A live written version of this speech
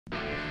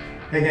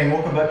Hey gang,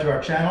 welcome back to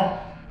our channel.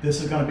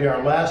 This is going to be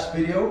our last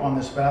video on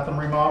this bathroom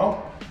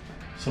remodel.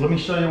 So let me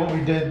show you what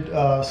we did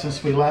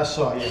since we last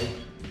saw you.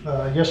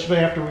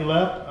 Yesterday after we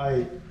left,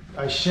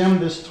 I shimmed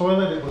this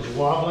toilet. It was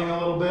wobbling a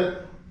little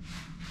bit.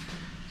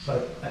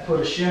 So I put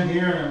a shim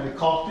here and then we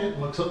caulked it.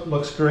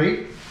 Looks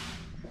great.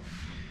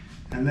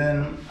 And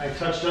then I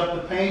touched up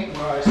the paint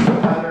where I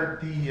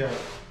splattered the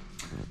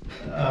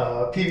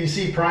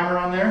PVC primer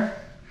on there.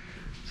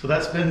 So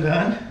that's been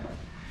done.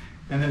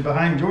 And then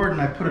behind Jordan,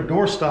 I put a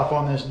door stop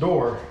on this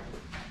door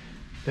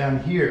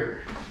down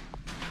here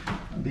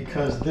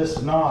because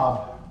this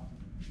knob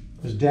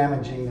was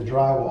damaging the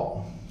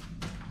drywall.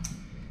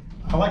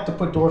 I like to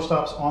put door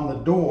stops on the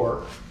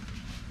door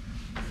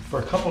for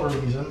a couple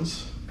of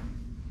reasons.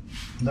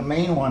 The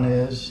main one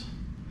is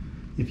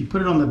if you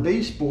put it on the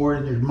baseboard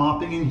and you're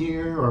mopping in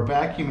here or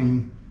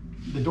vacuuming,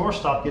 the door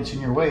stop gets in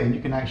your way and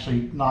you can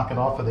actually knock it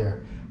off of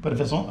there. But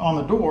if it's on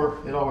the door,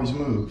 it always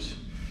moves.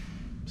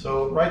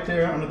 So right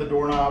there under the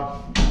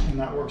doorknob, and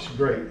that works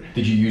great.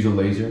 Did you use a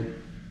laser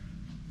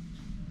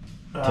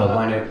to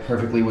align it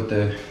perfectly with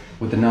the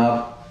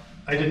knob?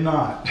 I did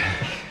not.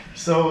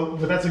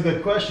 But that's a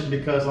good question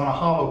because on a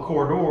hollow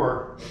core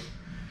door,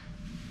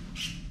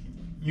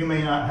 you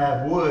may not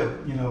have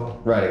wood, you know.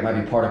 Right, it might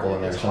be particle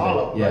in there. It's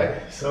hollow, yeah.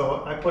 Right?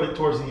 So I put it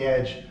towards the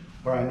edge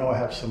where I know I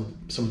have some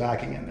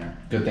backing in there.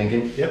 Good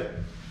thinking. Yep.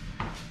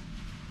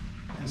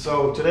 And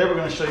so today we're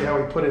going to show you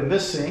how we put in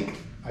this sink.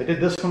 I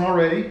did this one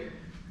already.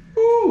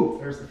 Woo!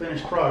 There's the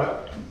finished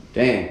product.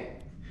 Dang.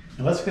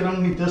 And let's get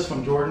underneath this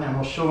one, Jordan, and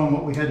we'll show them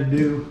what we had to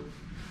do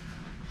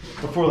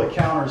before the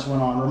counters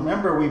went on.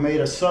 Remember, we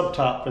made a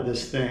subtop for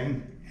this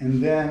thing,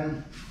 and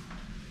then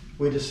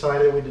we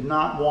decided we did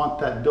not want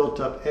that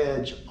built-up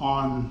edge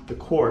on the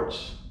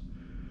quartz,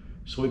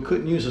 so we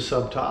couldn't use a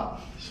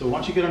subtop. So why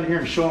don't you get under here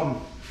and show them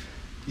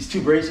these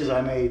two braces I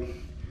made.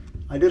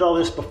 I did all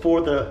this before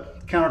the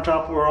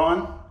countertops were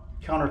on.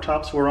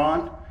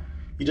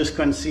 You just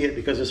couldn't see it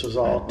because this was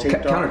all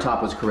taped off.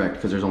 Countertop was correct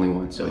because there's only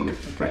one, so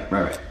okay.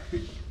 Right.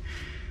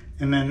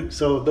 And then,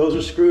 so those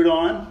are screwed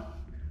on.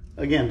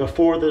 Again,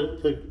 before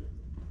the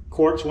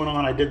quartz went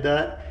on, I did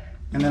that.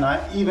 And then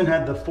I even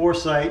had the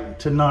foresight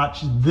to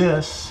notch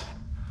this,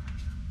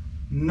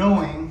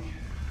 knowing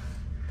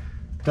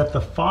that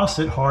the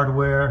faucet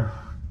hardware,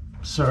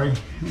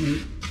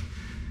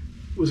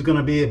 was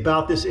gonna be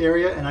about this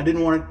area, and I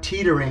didn't want it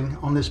teetering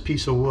on this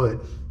piece of wood.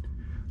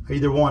 I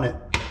either want it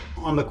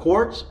on the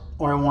quartz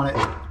or I want it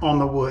on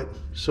the wood.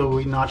 So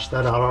we notched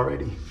that out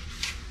already.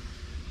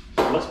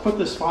 So let's put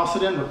this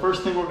faucet in. The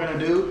first thing we're gonna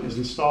do is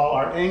install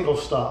our angle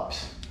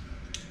stops.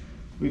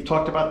 We've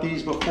talked about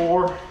these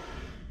before.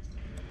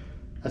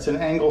 That's an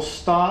angle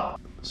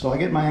stop. So I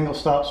get my angle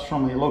stops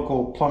from a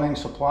local plumbing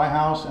supply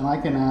house, and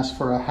I can ask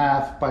for a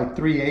 1/2 by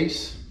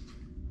 3/8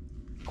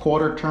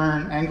 quarter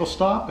turn angle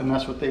stop, and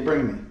that's what they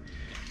bring me.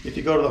 If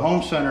you go to the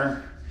home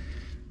center,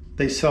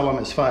 they sell them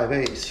as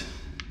 5/8.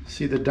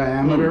 See the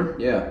diameter?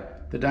 Yeah.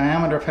 The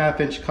diameter of 1/2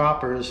 inch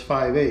copper is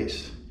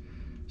 5/8.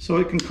 So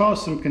it can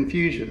cause some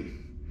confusion.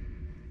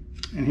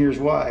 And here's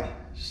why.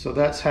 So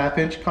that's 1/2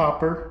 inch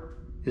copper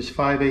is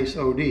 5/8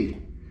 OD.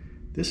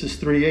 This is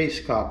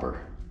 3/8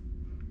 copper.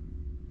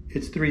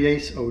 It's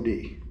 3/8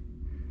 OD.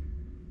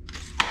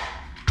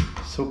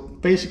 So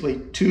basically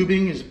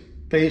tubing is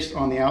based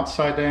on the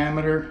outside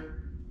diameter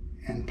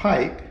and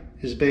pipe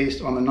is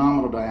based on the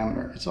nominal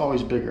diameter. It's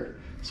always bigger.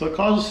 So it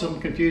causes some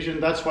confusion.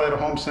 That's why at a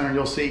home center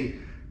you'll see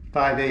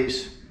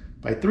 5/8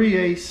 by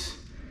 3/8,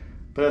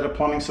 but at a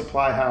plumbing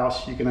supply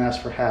house you can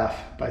ask for 1/2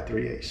 by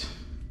 3/8.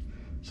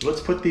 So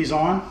let's put these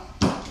on.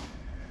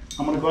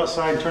 I'm going to go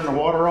outside and turn the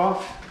water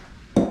off,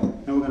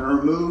 and we're going to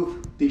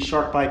remove these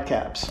shark bite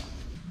caps.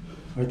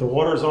 All right, the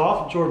water's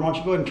off. Jordan, why don't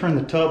you go ahead and turn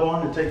the tub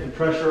on to take the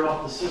pressure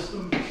off the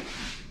system.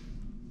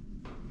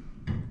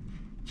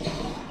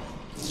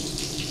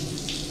 Just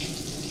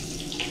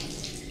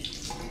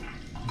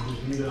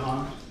leave it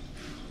on.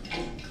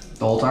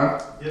 The whole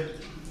time? Yep.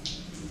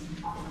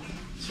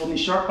 So these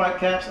shark bite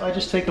caps, I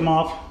just take them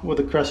off with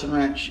a crescent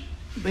wrench.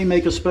 They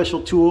make a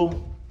special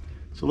tool.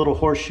 It's a little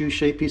horseshoe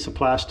shaped piece of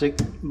plastic,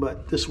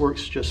 but this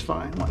works just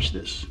fine. Watch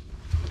this.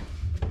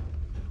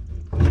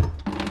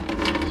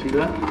 See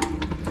that?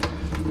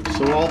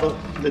 So all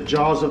the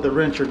jaws of the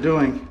wrench are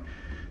doing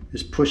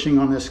is pushing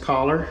on this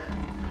collar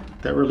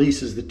that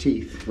releases the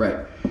teeth.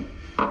 Right.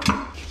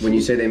 When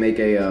you say they make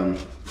a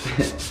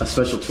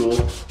special tool,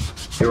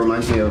 it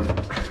reminds me of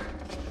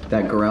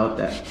that grout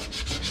that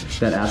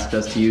asked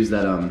us to use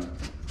that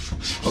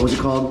what was it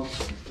called?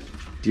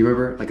 Do you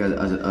remember? Like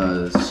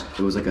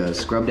it was like a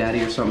Scrub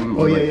Daddy or something?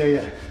 Oh, or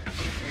yeah.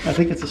 I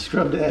think it's a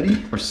Scrub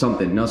Daddy. Or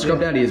something. No, Scrub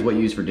Daddy is what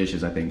you use for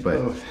dishes, I think,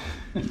 but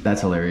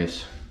that's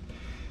hilarious.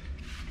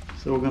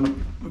 So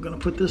we're gonna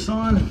put this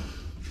on,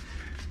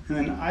 and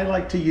then I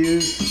like to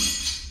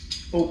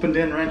use opened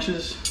end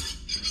wrenches.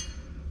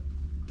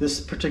 This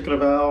particular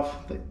valve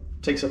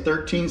takes a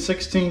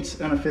 13/16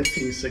 and a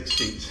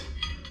 15/16.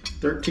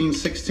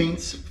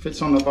 13/16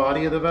 fits on the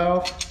body of the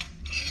valve,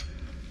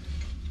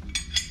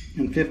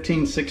 and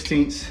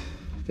 15/16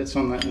 fits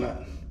on that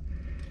nut.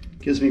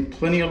 Gives me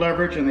plenty of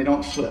leverage and they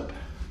don't slip.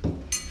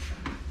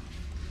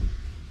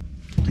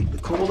 Take the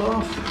cold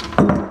off.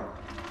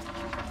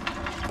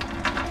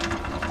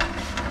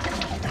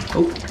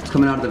 Oh, it's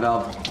coming out of the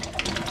valve.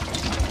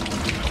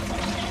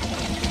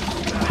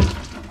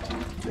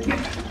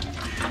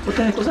 What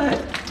the heck was that?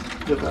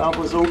 The valve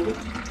was open.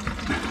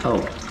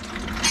 Oh.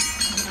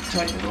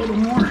 Tighten it a little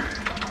more.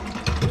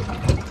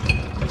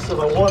 So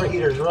the water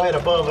heater is right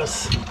above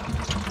us.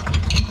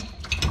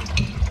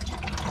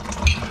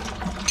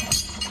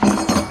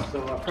 So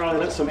I'll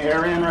probably let some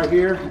air in right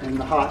here and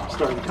the hot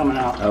started coming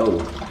out. Oh.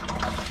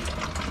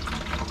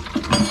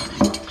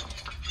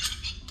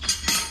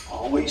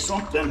 Always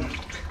something.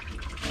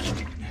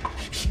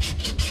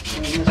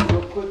 Clean this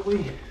real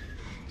quickly.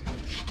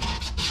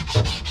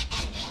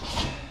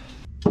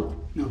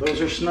 Now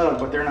those are snug,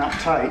 but they're not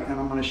tight, and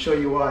I'm going to show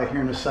you why here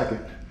in a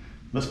second.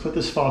 Let's put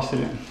this faucet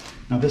in.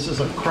 Now this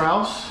is a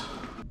Kraus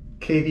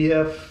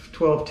KVF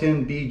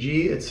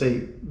 1210BG. It's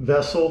a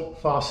vessel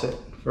faucet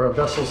for a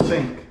vessel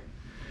sink.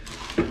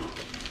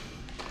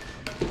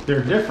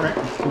 They're different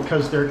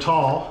because they're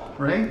tall,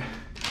 right?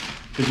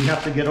 Because you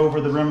have to get over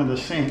the rim of the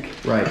sink.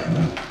 Right.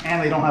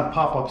 And they don't have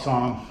pop-ups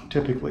on them,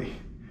 typically,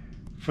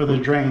 for the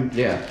drain.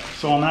 Yeah.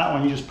 So on that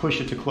one, you just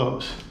push it to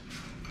close.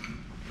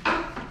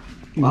 I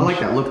like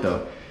that look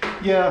though.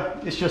 Yeah,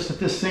 it's just that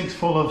this sink's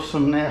full of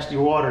some nasty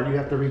water. You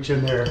have to reach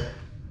in there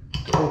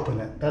to open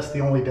it. That's the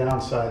only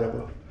downside of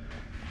a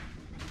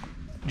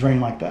drain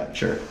like that.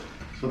 Sure.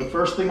 So the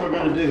first thing we're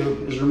going to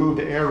do is remove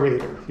the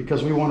aerator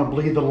because we want to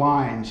bleed the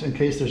lines in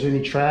case there's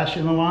any trash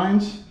in the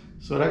lines.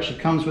 So it actually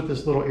comes with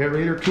this little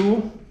aerator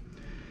tool.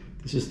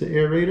 This is the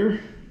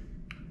aerator.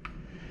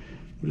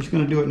 We're just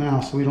going to do it now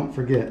so we don't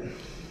forget.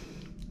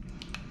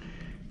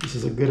 This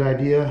is a good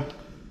idea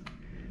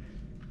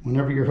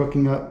whenever you're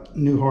hooking up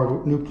new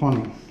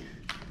plumbing.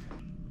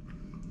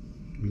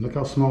 Look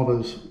how small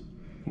those.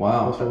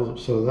 Wow.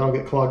 So that'll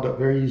get clogged up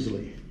very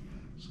easily.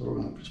 So we're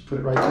going to just put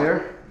it right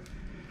there.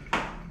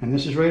 And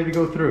this is ready to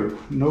go through.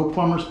 No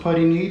plumber's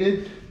putty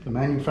needed. The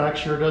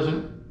manufacturer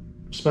doesn't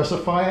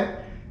specify it.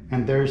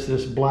 And there's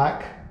this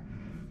black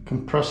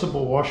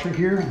compressible washer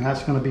here, and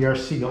that's going to be our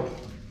seal.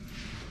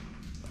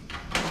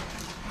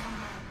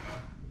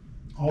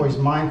 Always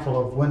mindful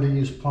of when to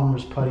use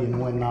plumber's putty and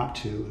when not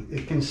to.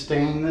 It can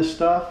stain this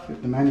stuff.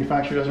 If the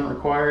manufacturer doesn't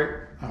require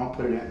it, I don't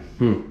put it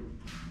in.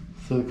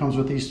 So it comes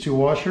with these two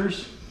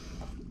washers.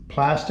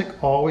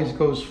 Plastic always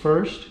goes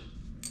first,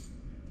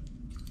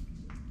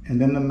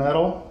 and then the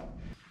metal.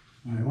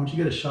 All right, why don't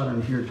you get a shot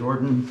in here,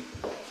 Jordan?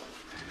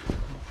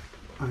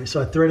 All right,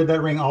 so I threaded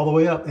that ring all the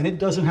way up, and it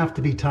doesn't have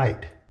to be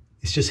tight.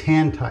 It's just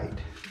hand tight.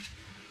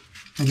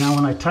 And now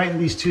when I tighten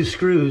these two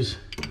screws,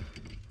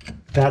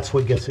 that's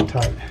what gets it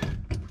tight.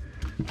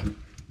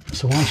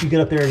 So why don't you get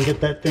up there and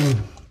get that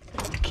thing,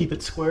 keep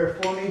it square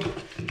for me.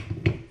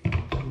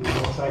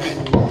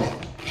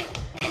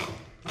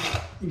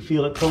 You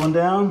feel it pulling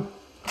down?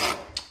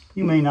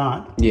 You may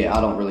not. Yeah,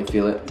 I don't really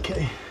feel it.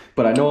 Okay.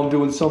 But I know I'm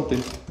doing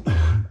something. All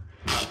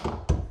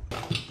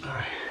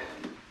right.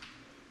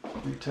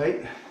 You're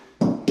tight.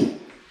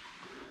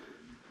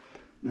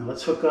 Now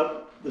let's hook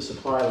up the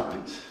supply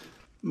lines.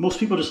 Most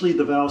people just leave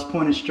the valves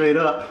pointed straight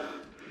up.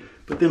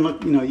 But then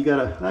look, you know, you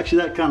gotta,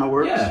 actually that kind of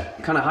works. Yeah,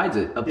 it kind of hides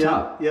it up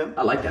top. Yeah.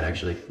 I like that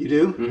actually. You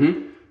do?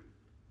 Mm-hmm.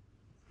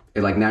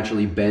 It like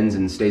naturally bends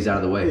and stays out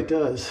of the way. It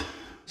does.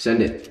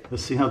 Send it.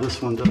 Let's see how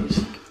this one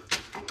does.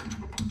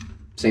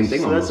 Same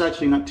thing So almost. that's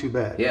actually not too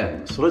bad.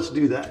 Yeah. So let's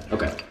do that.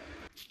 Okay.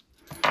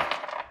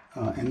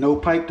 And no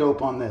pipe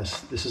dope on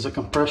this. This is a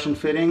compression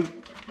fitting.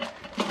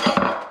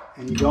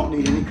 And you don't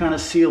need any kind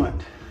of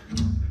sealant.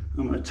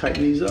 I'm gonna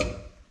tighten these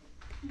up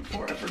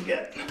before I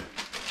forget.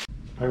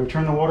 All right, we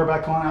turn the water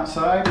back on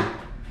outside.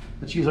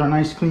 Let's use our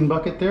nice clean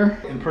bucket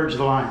there and purge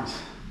the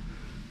lines.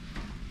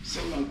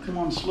 So we're gonna come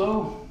on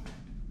slow.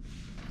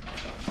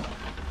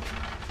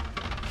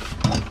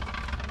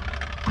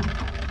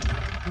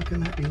 How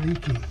can that be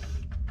leaking?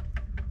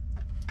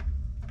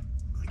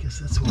 I guess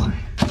that's why.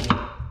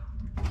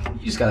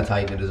 You just gotta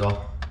tighten it is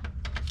all.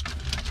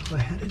 If I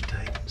had it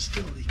tight, it's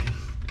still leaking.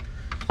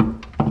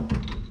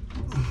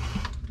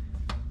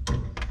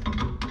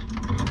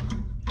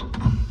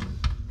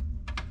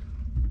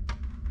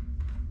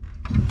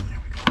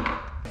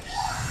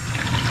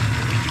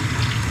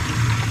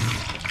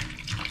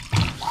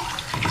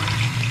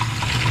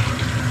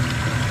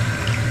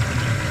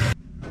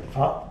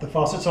 The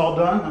faucet's all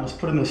done. Now let's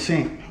put it in the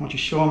sink. Why don't you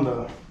show them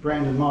the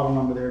brand and model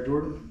number there,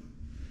 Jordan?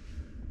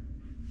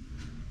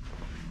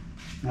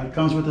 Now it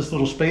comes with this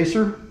little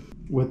spacer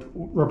with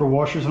rubber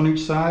washers on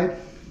each side.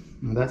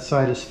 Now that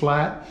side is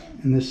flat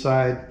and this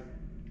side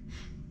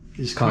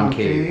is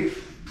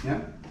concave.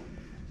 Yeah.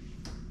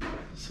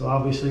 So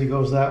obviously it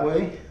goes that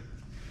way.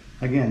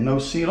 Again, no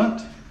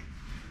sealant.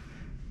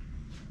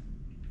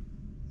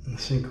 And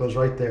the sink goes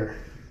right there.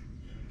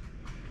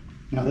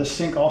 Now this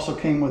sink also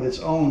came with its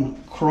own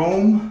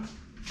chrome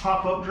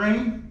pop-up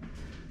drain,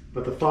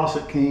 but the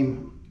faucet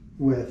came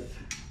with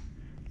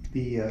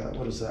the,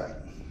 what is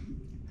that?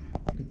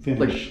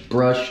 Finish. Like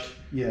brushed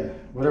Yeah,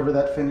 whatever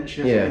that finish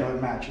is, Yeah. you know,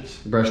 it matches.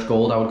 Brushed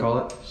gold, I would call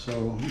it.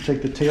 So we'll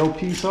take the tail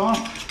piece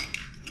off.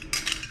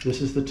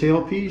 This is the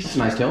tail piece. It's a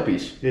nice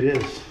tailpiece. It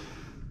is.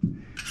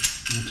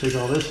 I'll take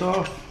all this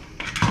off.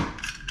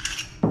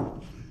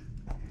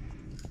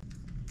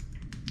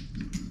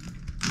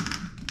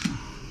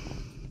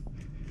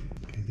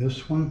 Okay,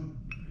 this one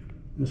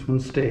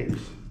stays.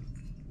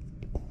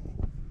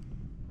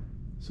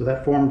 So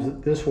that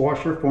forms, this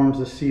washer forms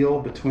the seal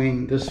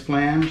between this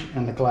flange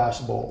and the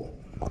glass bowl.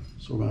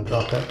 So we're going to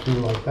drop that through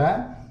like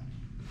that.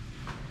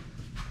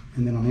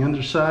 And then on the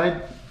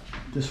underside,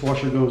 this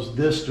washer goes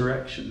this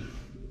direction.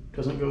 It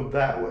doesn't go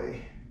that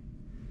way.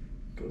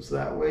 It goes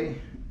that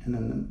way, and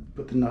then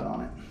put the nut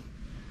on it.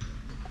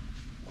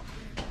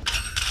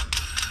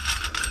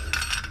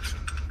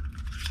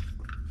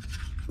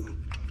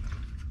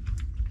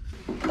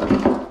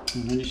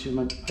 And then I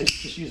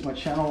just use my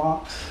channel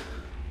locks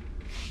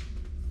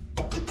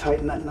to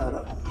tighten that nut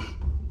up.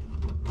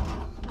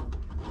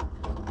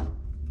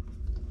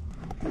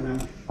 And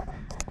then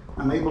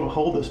I'm able to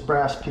hold this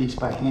brass piece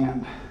by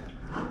hand.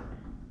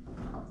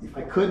 If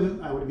I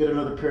couldn't, I would get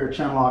another pair of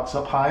channel locks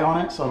up high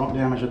on it so I don't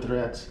damage the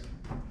threads.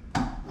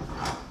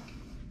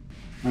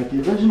 Right,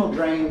 the original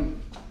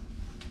drain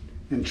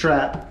and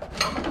trap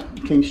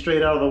came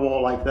straight out of the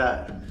wall like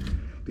that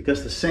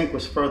because the sink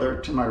was further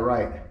to my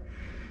right.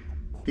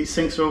 These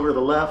sinks are over to the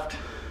left,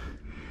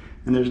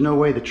 and there's no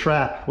way the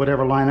trap would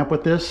ever line up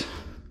with this.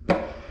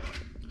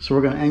 So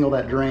we're going to angle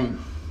that drain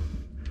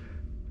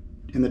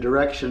in the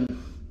direction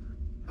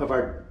of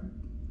our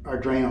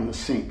drain on the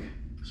sink.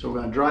 So we're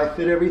going to dry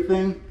fit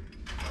everything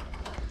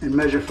and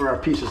measure for our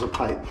pieces of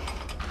pipe.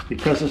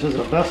 Because this is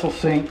a vessel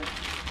sink,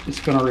 it's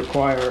going to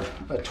require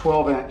a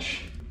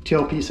 12-inch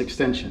tailpiece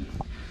extension.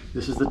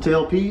 This is the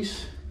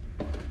tailpiece.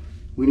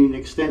 We need an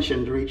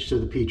extension to reach to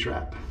the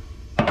P-trap.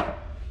 So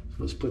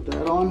let's put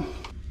that on.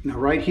 Now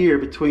right here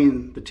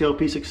between the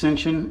tailpiece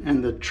extension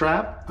and the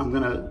trap, I'm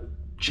going to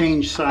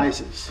change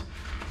sizes.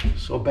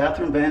 So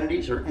bathroom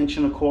vanities are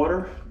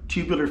 1.25 inches,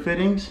 tubular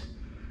fittings,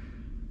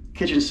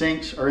 kitchen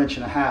sinks are 1.5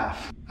 inches.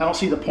 I don't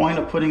see the point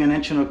of putting an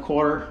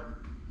 1.25 inch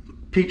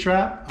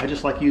P-trap. I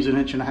just like to use 1.5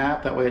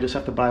 inches. That way I just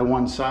have to buy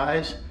one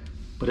size.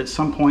 But at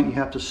some point you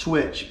have to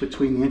switch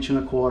between the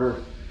 1.25 inch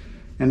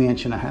and the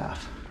 1.5 inch.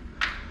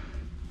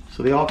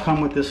 So they all come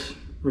with this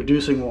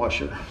reducing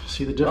washer.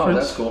 See the difference? Oh,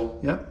 that's cool.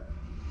 Yep.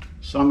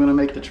 So I'm going to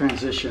make the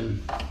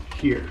transition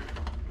here.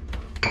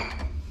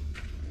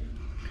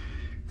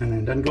 And then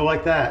it doesn't go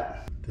like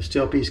that. This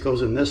tailpiece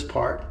goes in this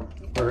part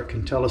where it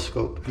can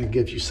telescope and it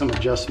gives you some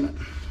adjustment.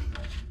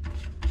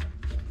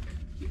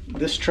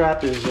 This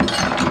trap is,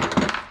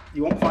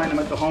 you won't find them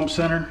at the home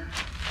center.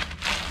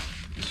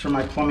 It's from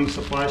my plumbing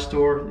supply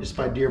store. It's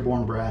by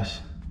Dearborn Brass.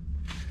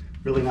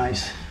 Really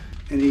nice.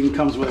 And it even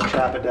comes with a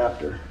trap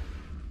adapter.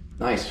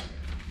 Nice.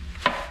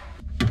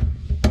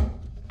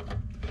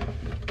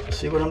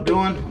 See what I'm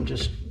doing? I'm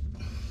just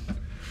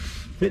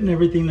fitting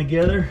everything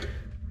together.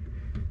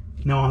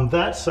 Now on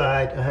that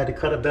side, I had to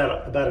cut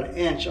about 1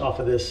 inch off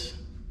of this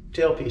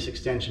tailpiece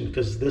extension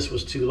because this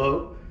was too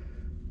low.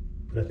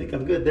 But I think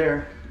I'm good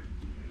there.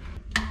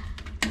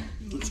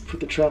 Let's put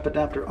the trap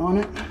adapter on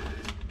it.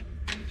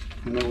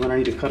 And then we're going to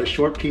need to cut a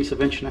short piece of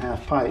 1.5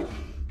 inch pipe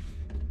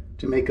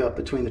to make up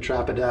between the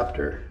trap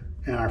adapter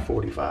and our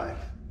 45.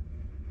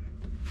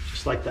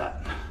 Just like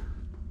that.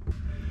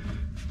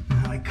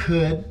 Now I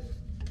could,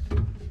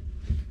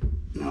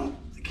 no,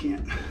 I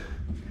can't.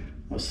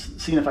 I was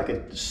seeing if I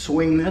could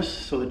swing this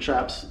so the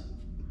trap's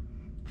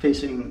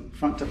facing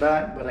front to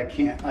back, but I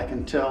can't. I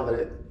can tell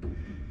that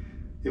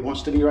it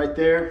wants to be right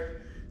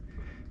there.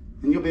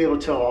 And you'll be able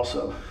to tell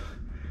also.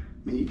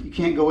 I mean, you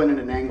can't go in at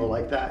an angle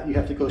like that. You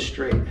have to go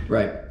straight.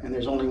 Right. And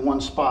there's only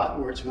one spot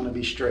where it's going to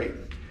be straight.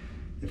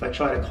 If I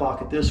try to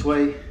clock it this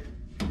way,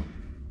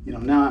 you know,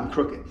 now I'm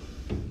crooked.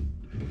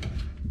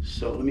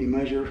 So let me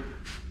measure.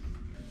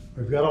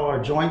 We've got all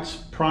our joints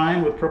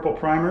primed with purple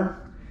primer.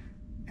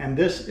 And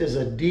this is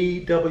a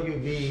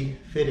DWV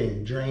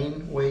fitting,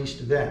 drain, waste,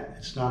 vent.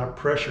 It's not a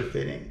pressure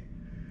fitting.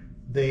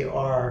 They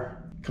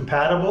are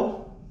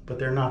compatible, but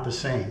they're not the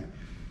same.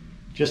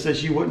 Just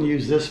as you wouldn't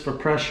use this for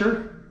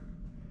pressure,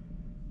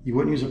 you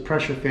wouldn't use a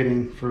pressure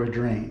fitting for a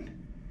drain.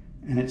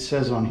 And it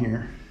says on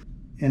here,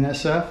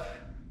 NSF,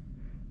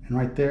 and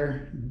right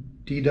there,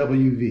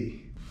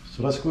 DWV.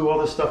 So let's glue all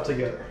this stuff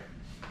together.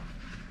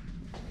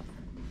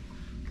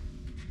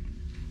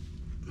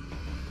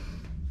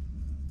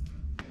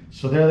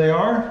 So there they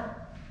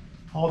are,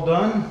 all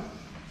done.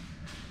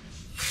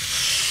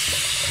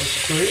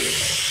 That's great.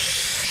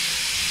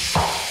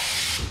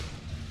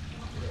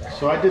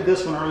 So I did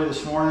this one early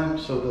this morning,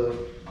 so the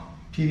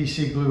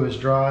PVC glue is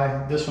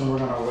dry. This one we're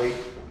gonna wait,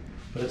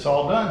 but it's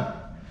all done.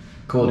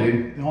 Cool,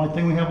 dude. The only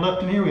thing we have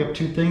left in here, we have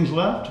 2 things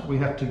left. We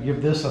have to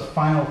give this a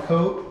final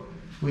coat.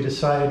 We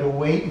decided to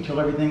wait until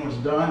everything was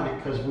done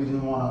because we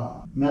didn't want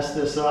to mess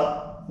this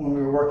up when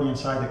we were working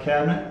inside the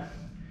cabinet.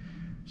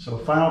 So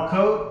final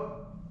coat.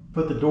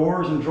 Put the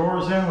doors and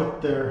drawers in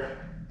with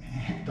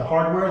the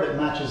hardware that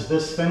matches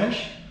this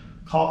finish,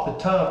 caulk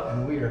the tub,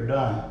 and we are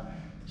done.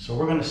 So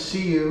we're gonna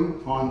see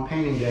you on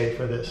painting day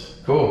for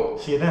this. Cool.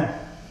 See you then.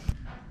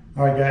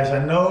 All right, guys,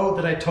 I know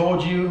that I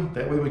told you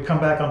that we would come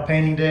back on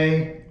painting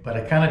day, but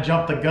I kind of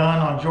jumped the gun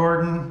on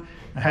Jordan.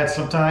 I had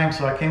some time,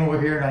 so I came over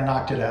here and I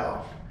knocked it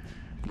out.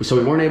 So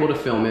we weren't able to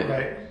film it,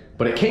 right?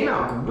 But it came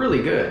out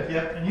really good.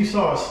 Yep, and you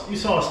saw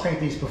us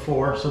paint these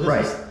before, so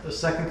this is the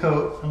second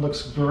coat. It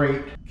looks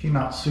great. Came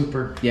out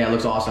super. Yeah, it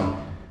looks awesome.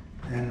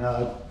 And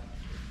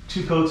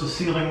 2 coats of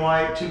sealing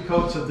white, 2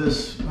 coats of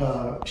this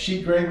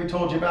sheet gray we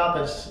told you about.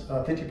 That's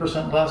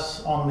 50%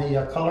 less on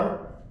the color,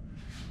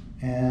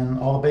 and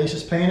all the base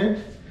is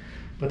painted.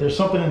 But there's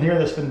something in here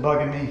that's been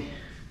bugging me.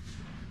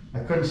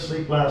 I couldn't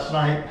sleep last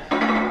night.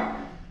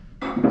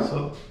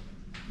 So,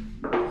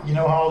 you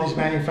know how all these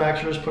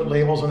manufacturers put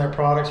labels on their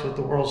products with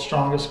the world's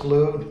strongest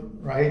glue,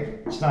 right?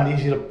 It's not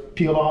easy to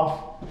peel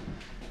off.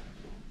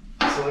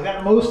 So I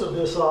got most of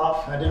this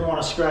off. I didn't want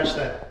to scratch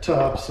that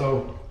tub,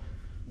 so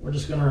we're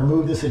just going to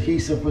remove this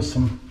adhesive with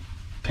some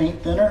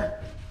paint thinner,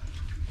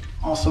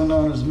 also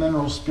known as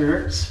mineral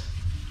spirits.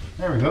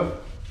 There we go.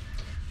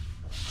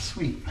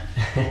 Sweet.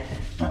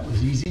 That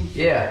was easy.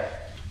 Yeah.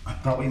 I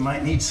thought we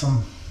might need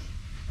some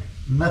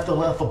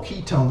methyl ethyl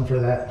ketone for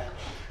that.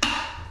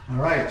 All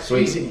right,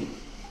 sweet. Easy.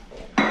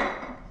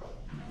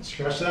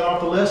 Scratch that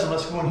off the list and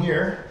let's go in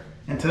here.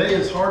 And today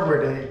is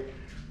hardware day.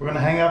 We're going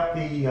to hang up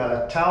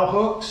the towel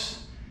hooks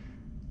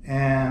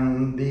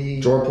and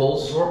the drawer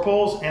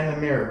pulls and the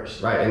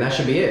mirrors. Right, and that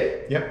should be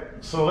it.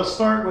 Yep. So let's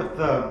start with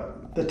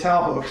the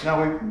towel hooks.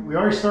 Now we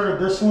already started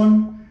this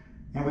one,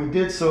 and we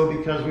did so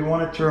because we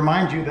wanted to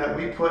remind you that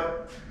we put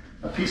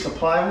a piece of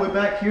plywood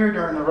back here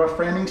during the rough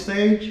framing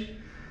stage,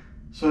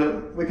 so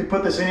that we could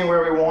put this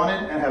anywhere we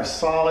wanted and have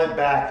solid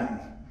backing.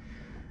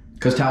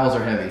 Because towels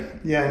are heavy.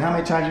 Yeah, and how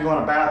many times you go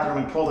in a bathroom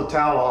and pull the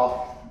towel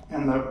off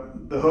and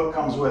the hook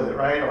comes with it,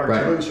 right? Or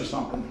it's loose or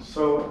something.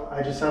 So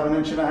I just have 1.5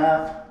 inches.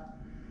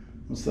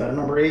 What's that, a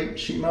number 8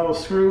 sheet metal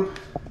screw?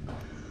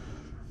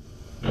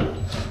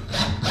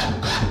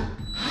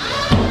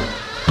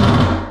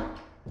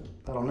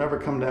 That'll never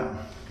come down.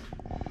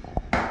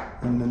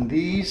 And then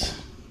these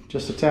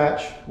just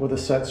attach with a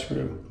set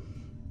screw.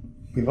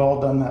 We've all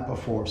done that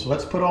before. So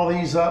let's put all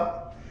these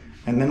up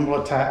and then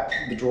we'll attack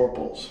the drawer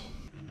pulls.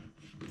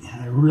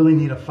 I really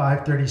need a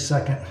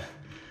 5/32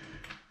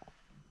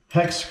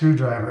 hex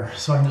screwdriver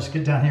so I can just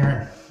get down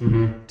here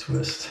and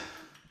twist.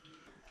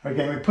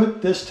 Okay, we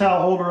put this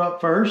towel holder up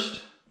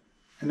first,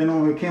 and then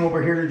when we came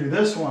over here to do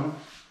this one,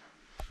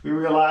 we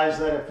realized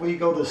that if we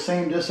go the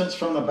same distance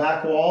from the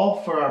back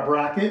wall for our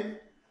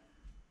bracket,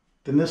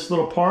 then this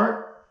little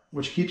part,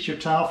 which keeps your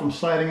towel from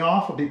sliding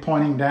off, will be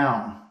pointing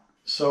down.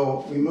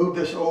 So we moved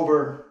this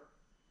over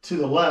to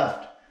the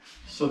left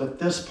so that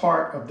this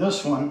part of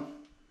this one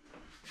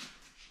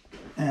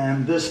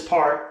and this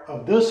part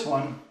of this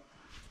one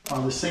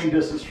are the same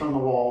distance from the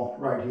wall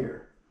right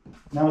here.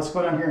 Now let's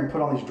go down here and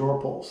put on these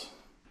drawer pulls.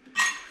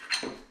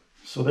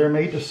 So they're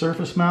made to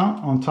surface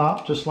mount on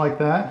top, just like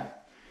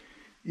that.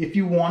 If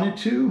you wanted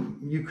to,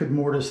 you could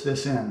mortise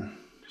this in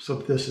so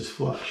that this is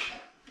flush.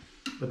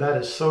 But that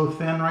is so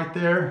thin right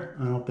there,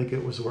 I don't think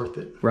it was worth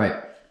it. Right.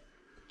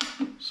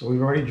 So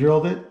we've already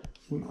drilled it.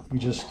 We've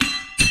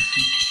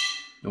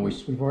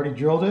already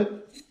drilled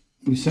it.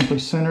 We simply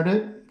centered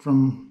it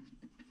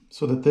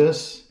so that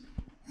this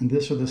and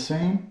this are the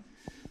same.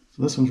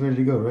 So this one's ready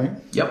to go, right?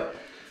 Yep.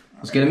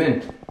 Let's get them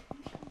in.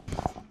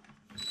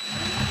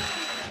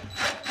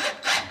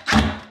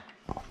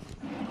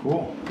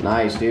 Cool.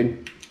 Nice,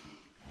 dude.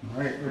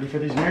 All right, ready for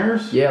these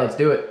mirrors? Yeah, let's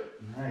do it.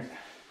 All right.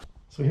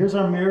 So here's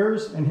our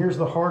mirrors, and here's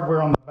the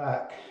hardware on the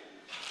back.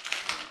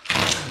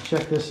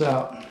 Check this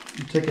out.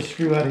 You take a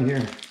screw out of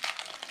here.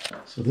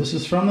 So this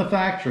is from the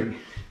factory.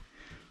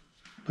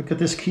 Look at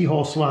this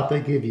keyhole slot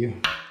they give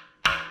you.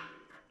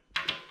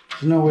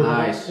 There's no way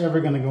that's ever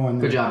going to go in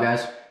there. Good job,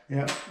 guys.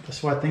 Yeah,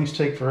 that's why things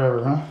take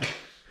forever, huh?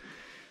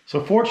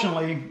 So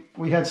fortunately,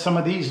 we had some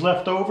of these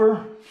left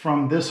over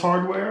from this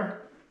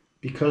hardware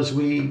because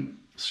we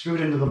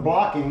screwed into the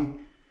blocking.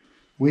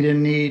 We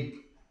didn't need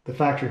the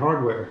factory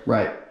hardware.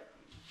 Right.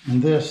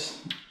 And this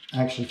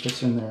actually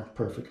fits in there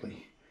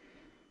perfectly.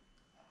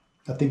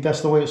 I think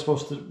that's the way it's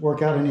supposed to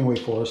work out anyway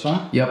for us,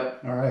 huh?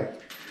 Yep. All right.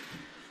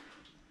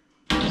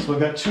 So we've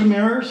got 2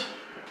 mirrors.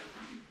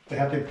 They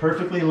have to be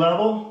perfectly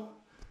level.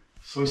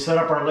 So we set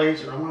up our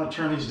laser. I'm going to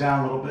turn these down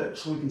a little bit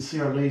so we can see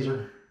our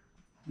laser.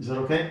 Is that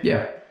okay?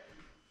 Yeah.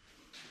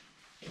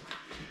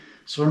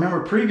 So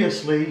remember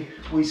previously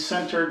we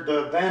centered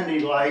the vanity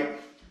light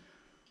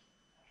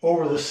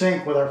over the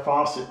sink with our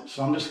faucet.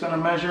 So I'm just going to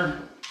measure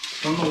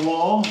from the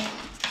wall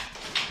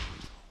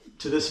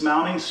to this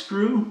mounting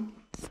screw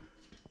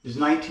is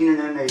 19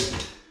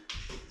 1/8.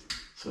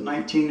 So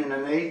 19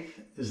 1/8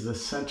 is the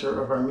center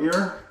of our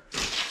mirror.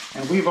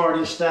 And we've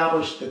already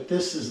established that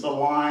this is the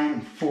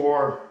line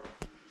for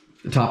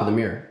the top of the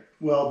mirror.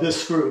 Well,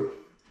 this screw.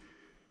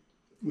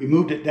 We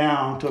moved it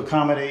down to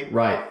accommodate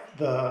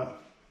the.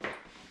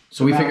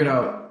 So we figured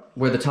out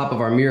where the top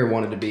of our mirror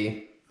wanted to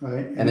be.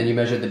 Right. And then you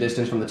measured the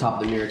distance from the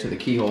top of the mirror to the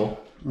keyhole.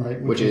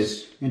 Right. Which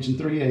is 1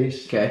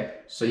 3/8. Okay.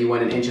 So you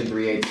went 1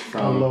 3/8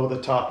 from below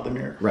the top of the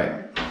mirror.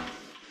 Right.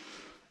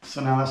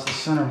 So now that's the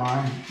center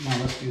line. Now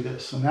let's do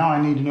this. So now I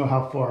need to know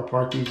how far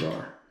apart these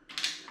are.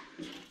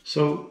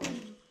 So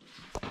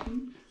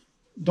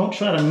don't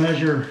try to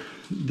measure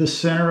the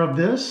center of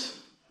this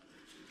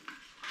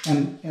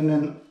and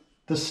then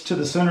this to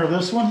the center of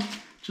this one.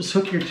 Just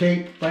hook your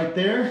tape right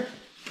there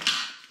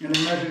and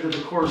then measure to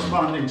the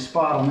corresponding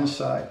spot on this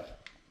side.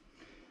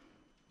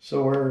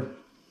 So we're,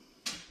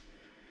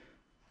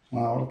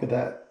 wow, look at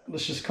that.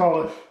 Let's just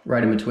call it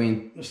right in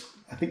between.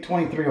 I think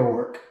 23 will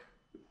work.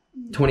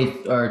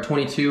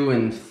 22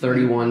 and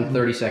 31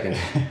 30 seconds.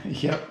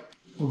 Yep.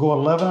 We'll go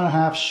 11 and a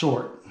half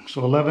short.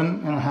 So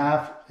 11 and a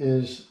half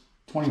is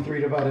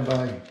 23 divided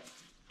by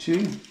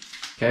 2.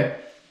 Okay.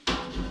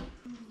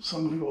 So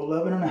I'm going to go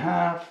 11 and a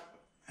half,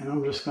 and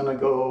I'm just going to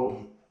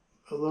go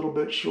a little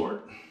bit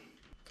short.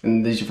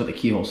 And these are for the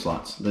keyhole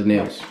slots, the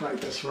nails. Right,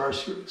 that's for our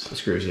screws. The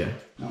screws, yeah.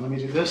 Now let me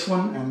do this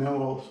one, and then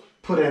we'll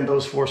put in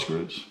those 4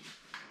 screws.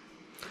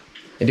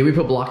 And did we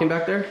put blocking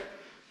back there?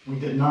 We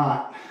did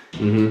not,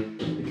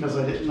 because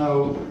I didn't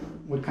know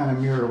what kind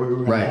of mirror we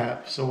were going to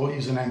have. So we'll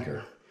use an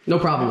anchor. No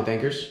problem with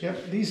anchors.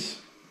 Yep, these...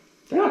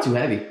 They're not too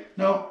heavy.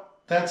 No,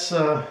 that's,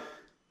 I'm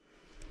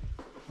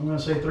going to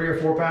say 3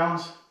 or 4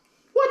 pounds.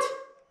 What?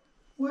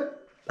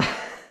 What?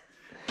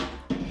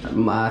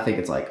 I think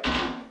it's like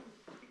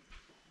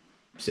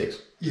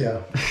 6.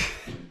 Yeah.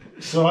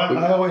 So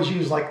I always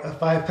use like a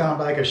 5-pound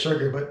bag of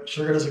sugar, but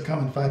sugar doesn't come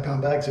in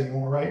 5-pound bags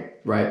anymore, right?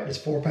 Right. It's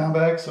 4-pound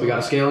bags. So we got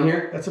a scale in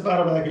here? That's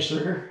about a bag of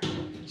sugar.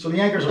 So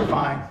the anchors are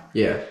fine.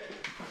 Yeah.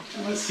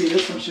 And let's see,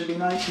 this one should be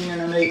 19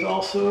 1/8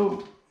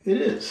 also. It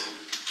is.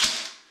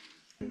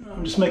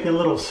 I'm just making a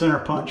little center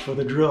punch for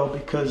the drill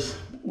because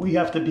we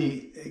have to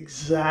be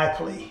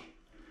exactly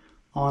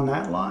on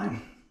that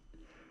line.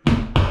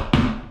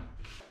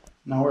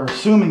 Now we're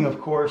assuming, of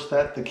course,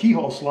 that the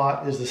keyhole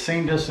slot is the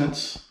same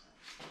distance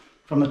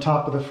from the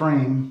top of the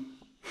frame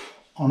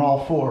on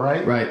all 4,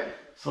 right? Right.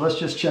 So let's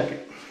just check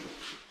it.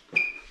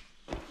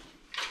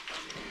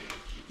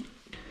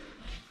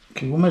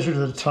 Okay, we'll measure to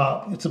the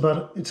top. It's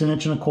 1.25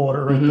 inches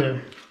right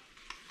there.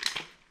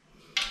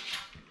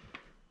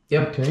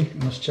 Yep. Okay,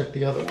 and let's check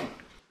the other one.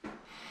 All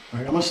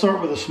right, I'm gonna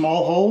start with a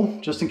small hole,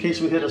 just in case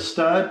we hit a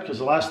stud, because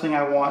the last thing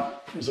I want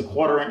is a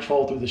 1/4 inch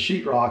hole through the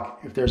sheetrock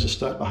if there's a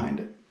stud behind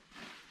it.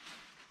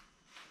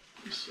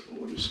 So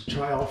we'll just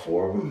try all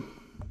 4 of them.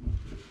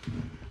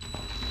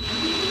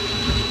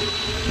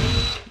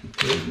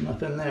 Okay,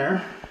 nothing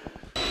there.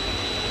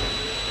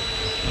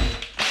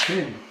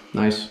 Okay.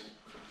 Nice.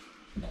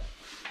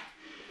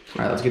 All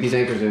right, let's get these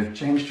anchors in.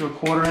 Change to a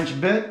 1/4 inch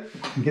bit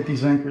and get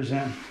these anchors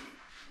in.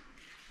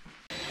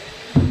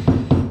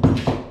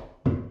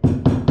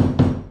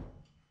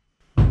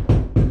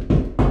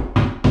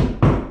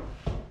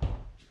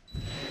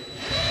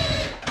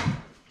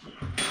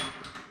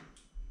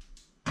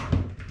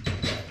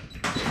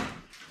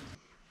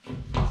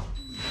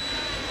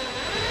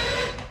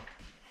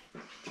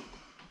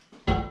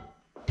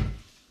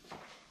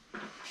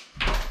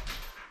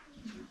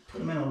 Put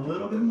them in a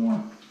little bit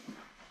more.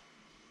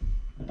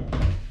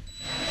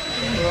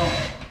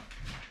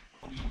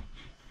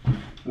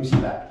 Let me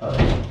see that. Oh,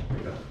 there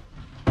you go.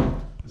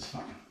 That's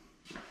fine.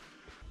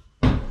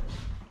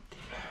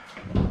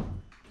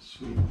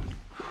 Sweet.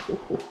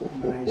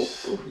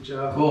 Nice. Good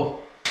job.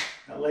 Cool.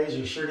 That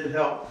laser sure did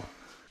help.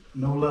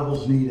 No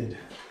levels needed.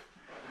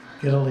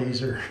 Get a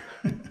laser.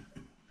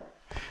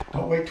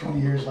 Don't wait 20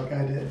 years like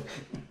I did.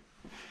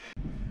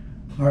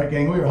 All right,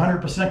 gang, we are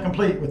 100%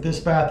 complete with this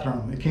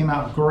bathroom. It came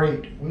out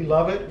great. We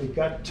love it. We've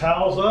got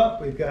towels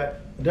up. We've got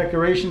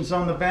decorations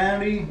on the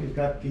vanity. We've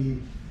got the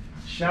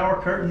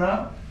shower curtain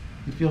up.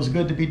 It feels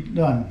good to be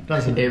done,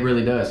 doesn't it? It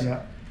really does.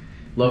 Yeah.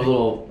 Love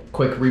little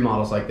quick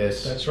remodels like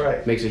this. That's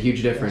right. Makes a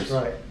huge difference.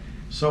 That's right.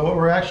 So what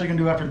we're actually going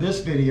to do after this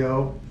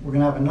video, we're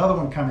going to have another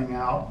one coming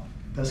out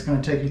that's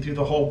going to take you through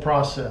the whole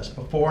process,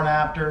 before and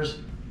afters,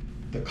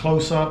 the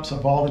close-ups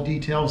of all the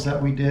details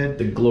that we did.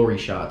 The glory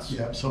shots.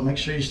 Yeah, so make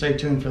sure you stay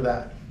tuned for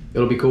that.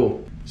 It'll be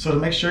cool. So to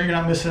make sure you're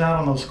not missing out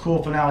on those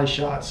cool finale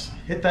shots,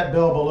 hit that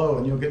bell below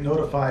and you'll get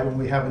notified when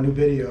we have a new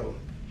video.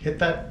 Hit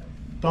that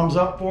thumbs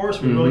up for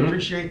us. We really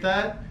appreciate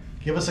that.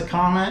 Give us a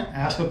comment,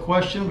 ask a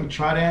question. We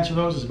try to answer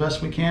those as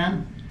best we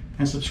can.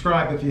 And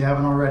subscribe if you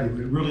haven't already.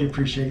 We really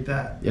appreciate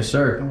that. Yes,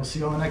 sir. And we'll see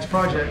you on the next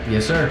project.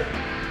 Yes, sir.